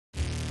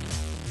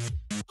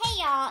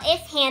y'all,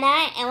 it's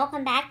Hannah and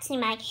welcome back to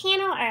my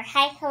channel, or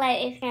hi, hello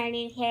if you're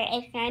new here.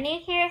 If you're new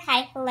here,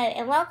 hi, hello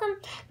and welcome.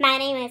 My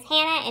name is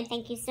Hannah and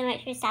thank you so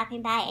much for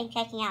stopping by and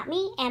checking out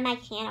me and my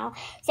channel.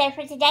 So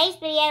for today's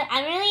video,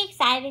 I'm really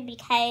excited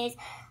because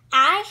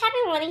I have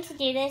been wanting to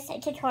do this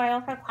tutorial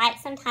for quite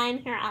some time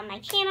here on my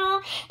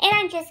channel, and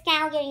I'm just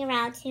now getting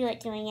around to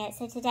doing it.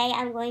 So today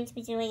I'm going to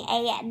be doing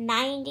a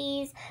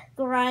 90s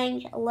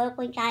grunge look,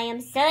 which I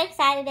am so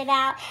excited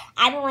about.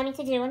 I've been wanting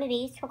to do one of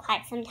these for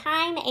quite some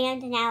time,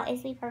 and now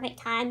is the perfect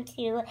time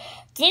to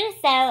do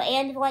so.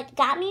 And what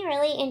got me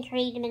really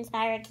intrigued and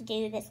inspired to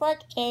do this look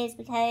is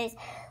because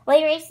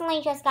we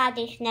recently just got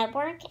Dish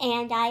Network,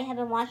 and I have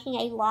been watching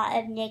a lot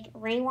of Nick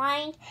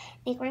Rewind.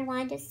 Nick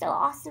Rewind is so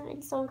awesome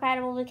and so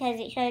incredible because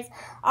it shows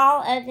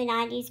all of the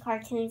 90s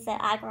cartoons that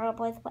I grew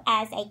up with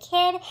as a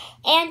kid.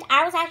 And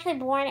I was actually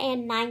born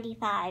in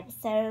 95,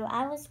 so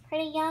I was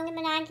pretty young in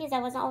the 90s. I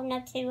wasn't old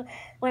enough to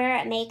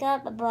wear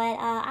makeup, but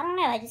I don't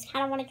know. I just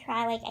kind of want to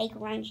try like a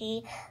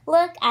grungy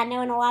look. I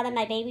know in a lot of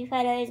my baby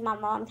photos, my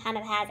mom kind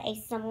of has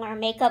a similar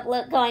makeup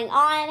look going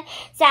on,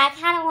 so I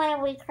kind of want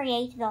to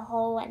recreate the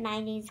whole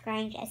 90s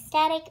grunge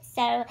aesthetic.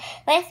 So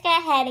let's go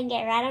ahead and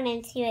get right on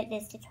into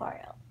this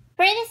tutorial.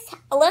 For this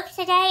look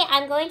today,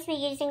 I'm going to be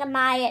using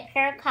my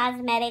Pure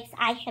Cosmetics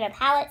eyeshadow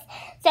palettes.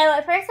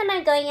 So first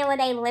I'm going in with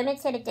a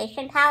limited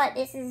edition palette.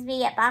 This is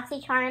the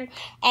boxycharm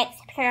X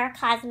Pure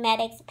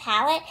Cosmetics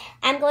palette.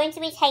 I'm going to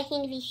be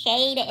taking the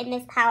shade in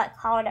this palette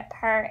called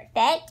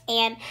Perfect,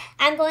 and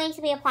I'm going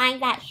to be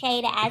applying that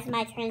shade as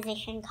my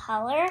transition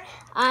color.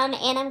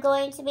 And I'm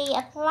going to be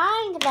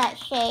applying that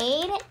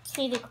shade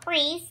to the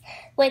crease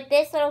with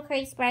this little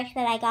crease brush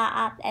that I got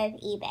off of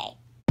eBay.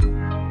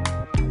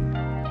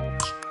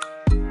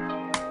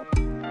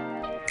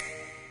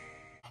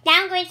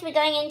 Now I'm going to be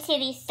going into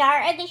the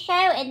start of the show,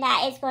 and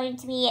that is going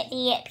to be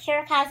the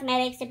Pure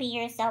Cosmetics Be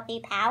Your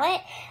Selfie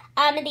palette.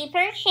 The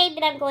first shade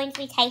that I'm going to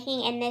be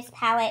taking in this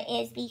palette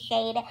is the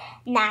shade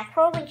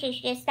Natural, which is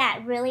just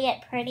that really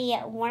pretty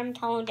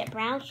warm-toned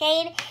brown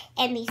shade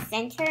in the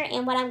center.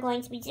 And what I'm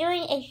going to be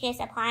doing is just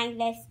applying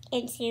this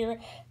into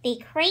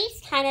the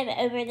crease, kind of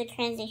over the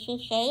transition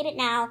shade.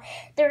 Now,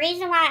 the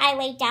reason why I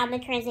laid down the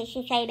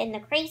transition shade in the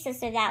crease is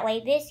so that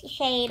way this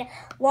shade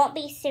won't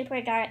be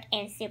super dark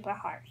and super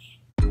harsh.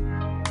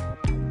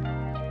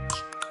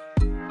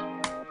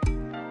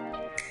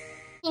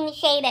 In the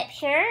shade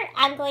Pure,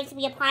 I'm going to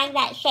be applying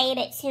that shade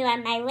to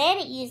my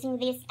lid using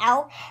this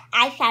e.l.f.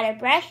 eyeshadow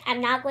brush.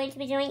 I'm not going to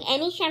be doing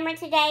any shimmer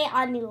today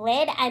on the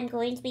lid. I'm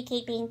going to be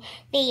keeping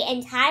the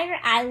entire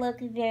eye look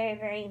very,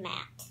 very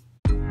matte.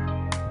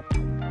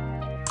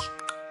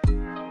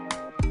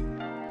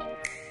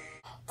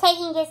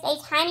 Taking just a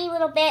tiny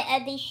little bit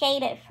of the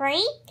shade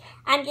Free,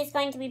 I'm just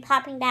going to be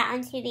popping that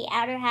onto the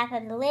outer half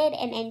of the lid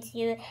and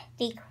into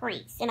the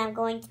crease. And I'm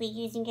going to be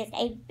using just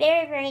a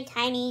very, very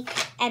tiny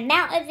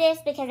amount of this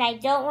because I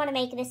don't want to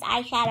make this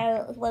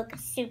eyeshadow look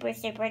super,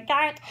 super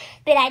dark.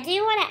 But I do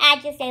want to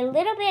add just a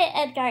little bit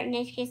of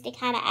darkness just to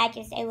kind of add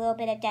just a little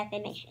bit of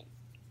definition.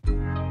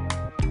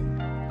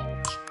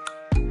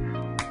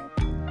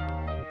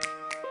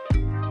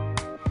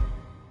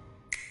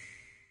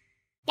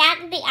 Now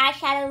that the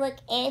eyeshadow look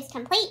is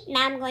complete,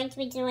 now I'm going to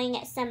be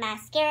doing some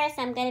mascara.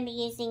 So I'm going to be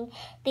using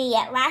the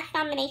Lash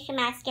Domination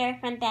mascara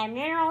from Bare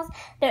Minerals.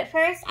 But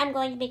first, I'm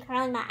going to be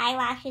curling my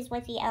eyelashes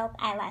with the e.l.f.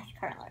 eyelash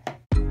curler.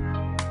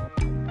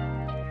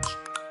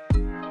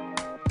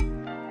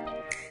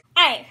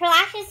 Alright, for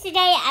lashes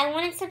today, I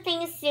wanted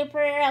something super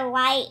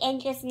light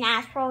and just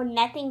natural.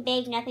 Nothing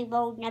big, nothing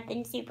bold,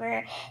 nothing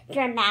super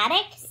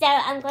dramatic. So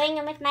I'm going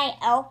in with my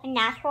e.l.f.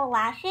 natural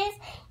lashes,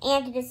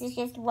 and this is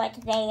just what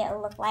they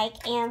look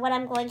like. And what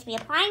I'm going to be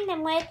applying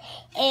them with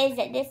is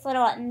this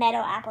little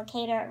metal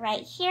applicator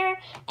right here.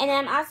 And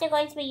then I'm also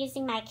going to be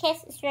using my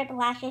Kiss Strip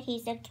Lash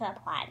Adhesive to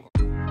apply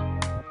them.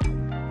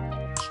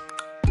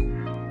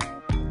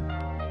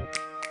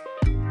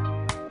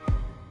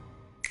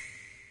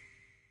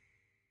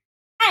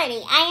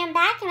 I am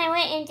back, and I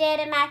went and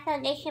did my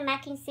foundation, my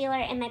concealer,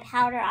 and my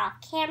powder off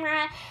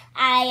camera.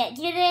 I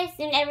do this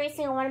in every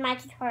single one of my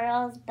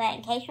tutorials, but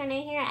in case you're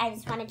new here, I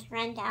just wanted to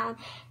run down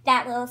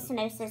that little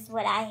synopsis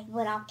what I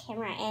went off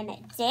camera and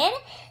did.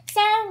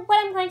 So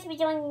what I'm going to be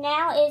doing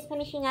now is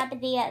finishing up the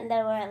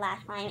lower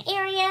lash line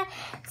area.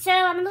 So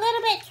I'm a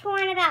little bit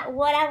torn about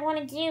what I want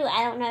to do.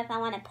 I don't know if I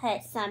want to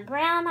put some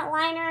brown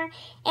liner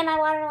in my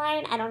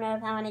waterline. I don't know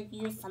if I want to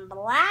use some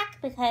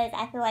black because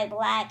I feel like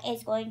black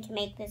is going to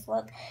make this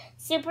look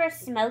super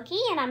smoky,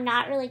 and I'm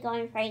not really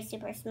going for a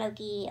super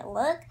smoky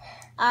look.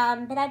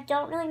 But I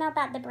don't really know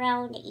about the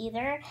brown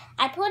either.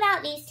 I pulled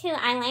out these two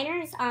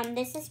eyeliners.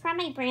 This is from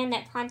a brand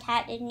that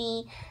contacted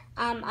me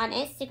on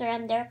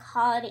Instagram. They're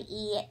called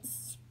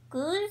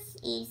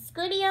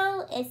Estudio.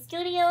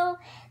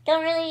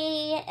 Don't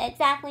really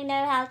exactly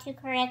know how to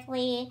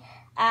correctly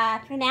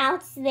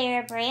pronounce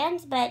their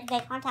brand, but they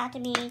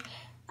contacted me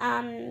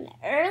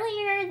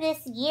earlier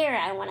this year,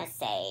 I want to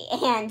say,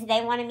 and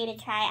they wanted me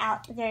to try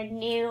out their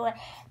new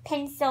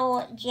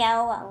pencil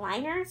gel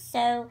liner.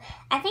 So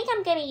I think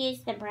I'm going to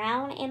use the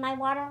brown in my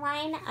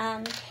waterline.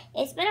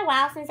 It's been a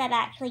while since I've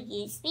actually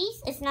used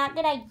these. It's not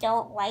that I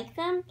don't like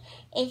them.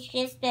 It's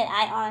just that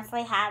I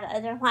honestly have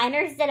other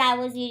liners that I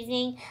was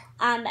using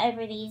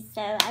over these.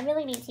 So I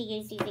really need to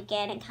use these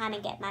again and kind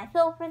of get my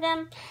feel for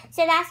them.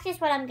 So that's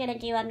just what I'm going to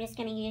do. I'm just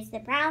going to use the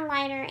brown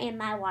liner in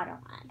my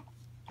waterline.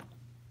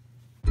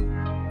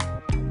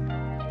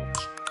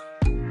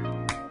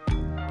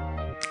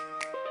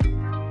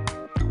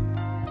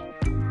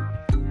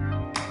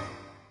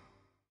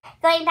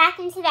 Going back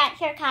into that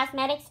Pure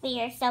Cosmetics for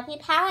your Selfie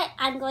palette,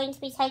 I'm going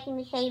to be taking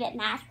the shade at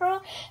Natural,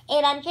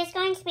 and I'm just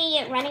going to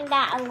be running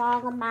that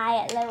along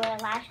my lower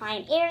lash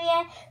line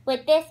area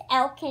with this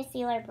e.l.f.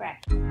 concealer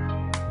brush.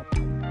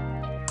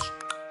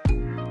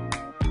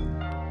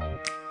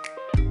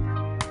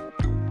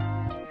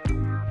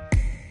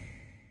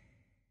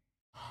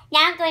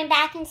 Now I'm going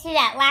back into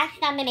that Lash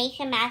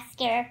Domination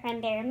mascara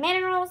from Bare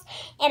Minerals,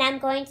 and I'm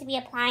going to be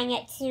applying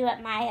it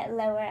to my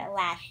lower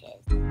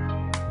lashes.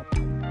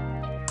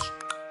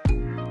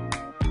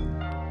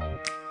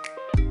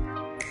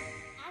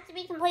 To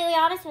be completely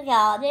honest with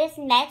y'all, this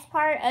next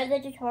part of the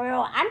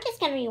tutorial, I'm just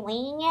going to be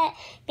winging it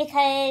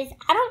because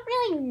I don't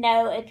really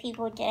know if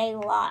people did a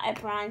lot of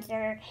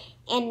bronzer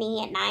in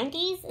the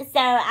 90s. So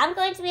I'm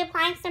going to be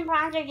applying some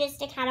bronzer just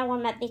to kind of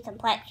warm up the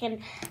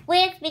complexion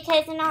with,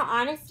 because in all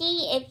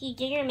honesty, if you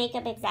do your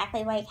makeup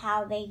exactly like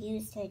how they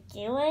used to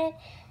do it,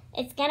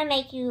 it's going to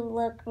make you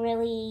look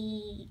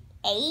really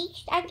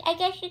aged, I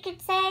guess you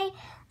could say.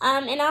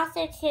 And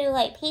also too,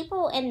 like,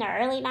 people in the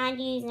early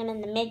 90s and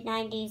in the mid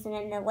 90s and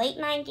in the late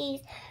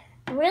 90s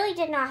really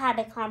did not have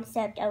a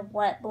concept of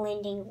what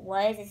blending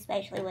was,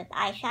 especially with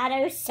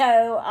eyeshadow.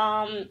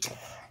 So,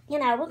 you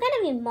know, we're going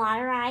to be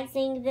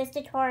modernizing this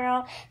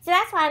tutorial. So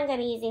that's why I'm going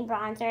to be using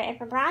bronzer. And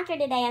for bronzer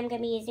today, I'm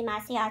going to be using my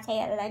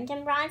Cèate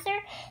London bronzer.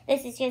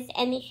 This is just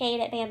in the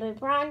shade of Bamboo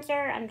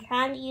Bronzer. I'm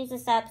trying to use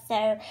this up,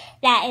 so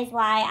that is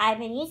why I've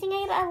been using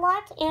it a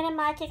lot in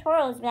my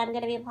tutorials. But I'm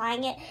going to be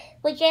applying it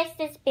with just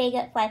this big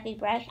fluffy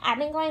brush. I've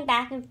been going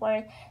back and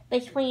forth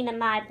between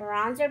my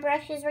bronzer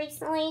brushes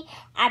recently.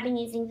 I've been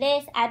using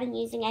this. I've been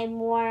using a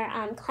more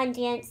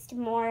condensed,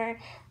 more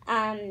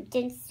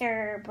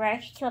denser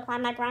brush to apply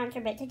my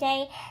bronzer, but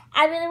today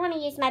I really want to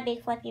use my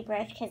big fluffy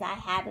brush because I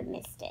haven't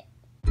missed it.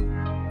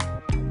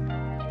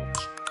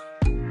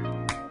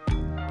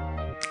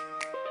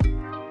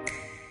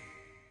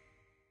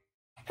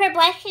 For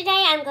blush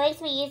today, I'm going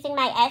to be using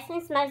my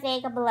Essence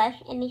Mosaic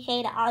blush in the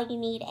shade All You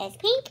Need Is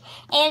Pink.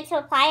 And to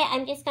apply it,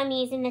 I'm just going to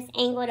be using this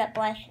angled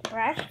blush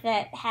brush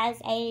that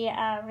has a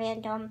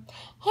random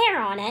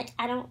hair on it.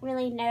 I don't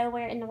really know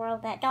where in the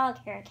world that dog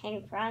hair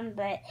came from,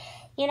 but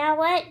you know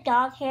what?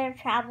 Dog hair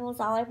travels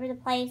all over the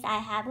place. I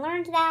have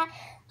learned that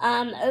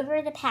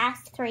over the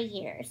past 3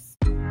 years.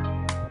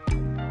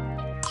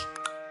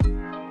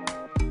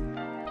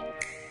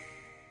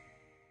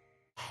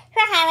 For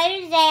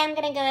highlighter today, I'm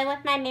going to go in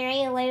with my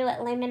Mary Lou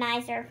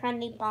Luminizer from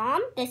the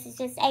Balm. This is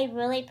just a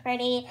really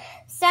pretty,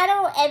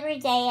 subtle,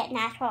 everyday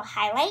natural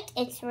highlight.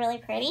 It's really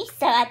pretty,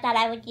 so I thought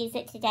I would use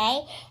it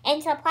today.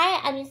 And to apply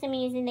it, I'm just going to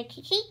be using the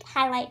Cheek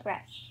Highlight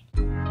Brush.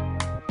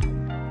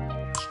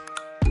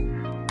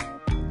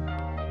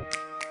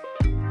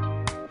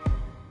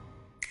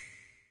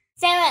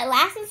 So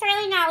last and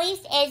certainly not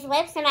least is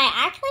lips, and I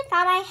actually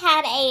thought I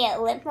had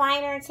a lip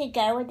liner to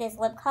go with this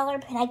lip color,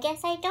 but I guess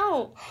I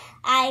don't.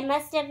 I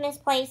must have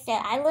misplaced it.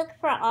 I looked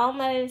for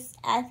almost,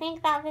 I think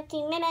about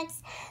 15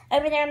 minutes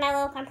over there in my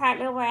little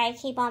compartment where I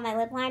keep all my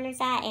lip liners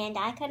at, and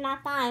I could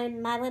not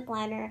find my lip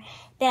liner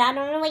that I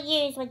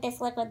normally use with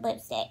this liquid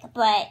lipstick.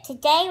 But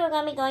today we're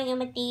going to be going in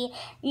with the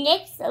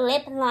NYX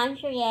Lip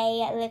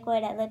Lingerie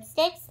liquid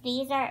lipsticks.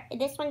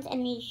 This one's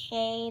in the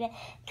shade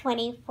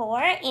 24,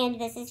 and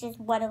this is just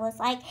what it looks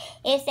like.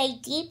 It's a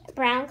deep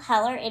brown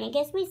color, and it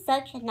gives me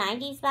such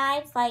 90s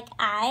vibes. Like,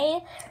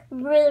 I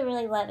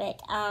really love it.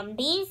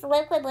 These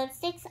liquid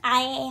lipsticks,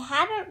 I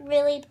haven't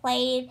really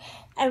played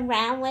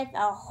around with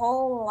a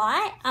whole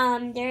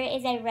lot. There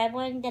is a red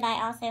one that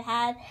I also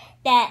have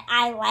that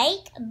I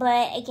like,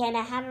 but again,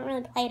 I haven't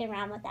really played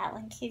around with that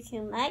one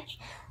too much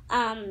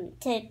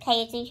to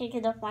pay attention to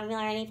the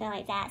formula or anything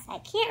like that. So I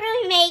can't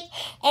really make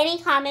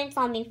any comments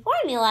on the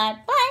formula,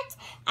 but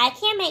I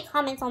can make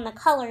comments on the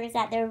colors,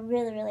 that they're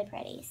really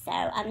pretty. So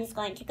I'm just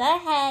going to go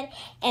ahead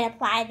and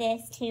apply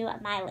this to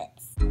my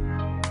lips.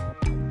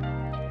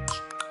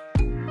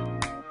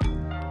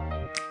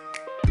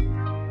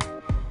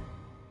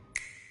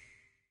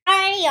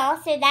 Y'all,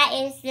 so that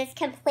is this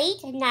complete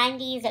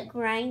 90s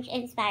grunge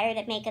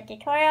inspired makeup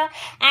tutorial.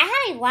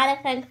 I had a lot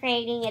of fun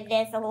creating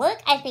this look.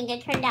 I think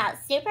it turned out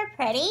super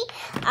pretty,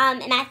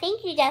 and I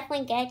think you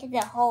definitely get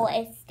the whole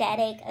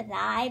aesthetic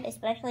vibe,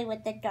 especially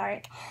with the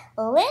dark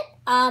lip.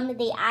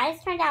 The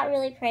eyes turned out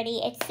really pretty.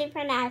 It's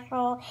super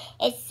natural.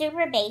 It's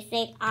super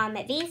basic.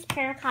 These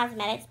Pure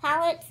Cosmetics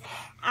palettes,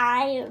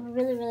 I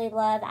really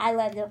love. I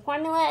love the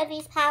formula of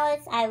these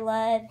palettes. I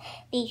love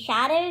the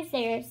shadows.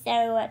 They're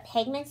so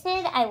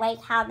pigmented. I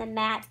like how the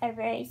mattes are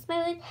very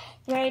smooth,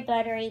 very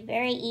buttery,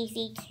 very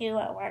easy to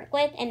work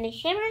with. And the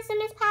shimmers in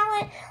this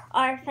palette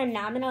are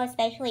phenomenal,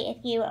 especially if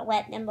you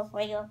wet them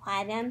before you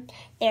apply them.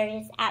 They're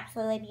just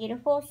absolutely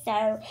beautiful.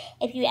 So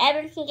if you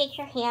ever can get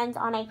your hands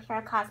on a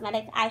Pure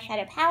Cosmetics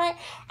eyeshadow palette,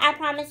 I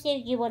promise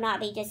you, you will not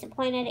be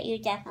disappointed. You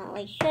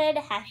definitely should.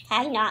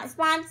 Hashtag not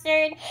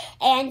sponsored.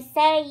 And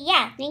so,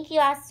 yeah, thank you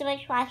all so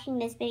much for watching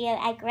this video.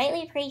 I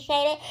greatly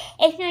appreciate it.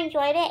 If you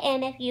enjoyed it,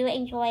 and if you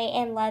enjoy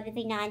and love the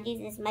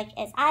 90s as much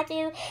as I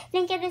do,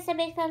 then give this a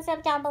big thumbs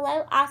up down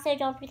below. Also,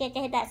 don't forget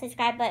to hit that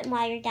subscribe button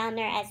while you're down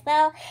there as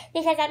well,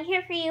 because I'm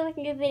here for you with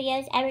new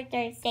videos every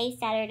Thursdays,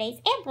 Saturdays,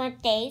 and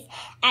Wednesdays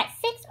at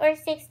 6 or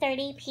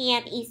 6:30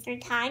 p.m. Eastern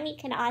Time. You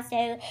can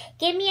also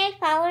give me a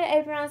follow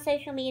over on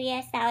social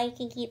media so you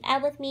can keep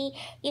up with me,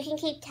 you can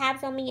keep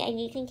tabs on me, and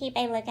you can keep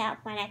a lookout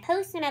when I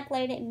post and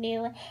upload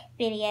new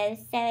videos.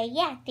 So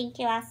yeah, thank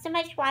you all so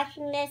much for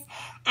watching this.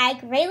 I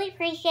greatly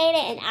appreciate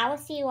it, and I will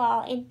see you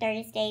all in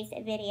Thursday's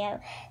video.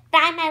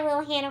 Bye, my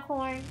little Hannah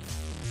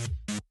corns.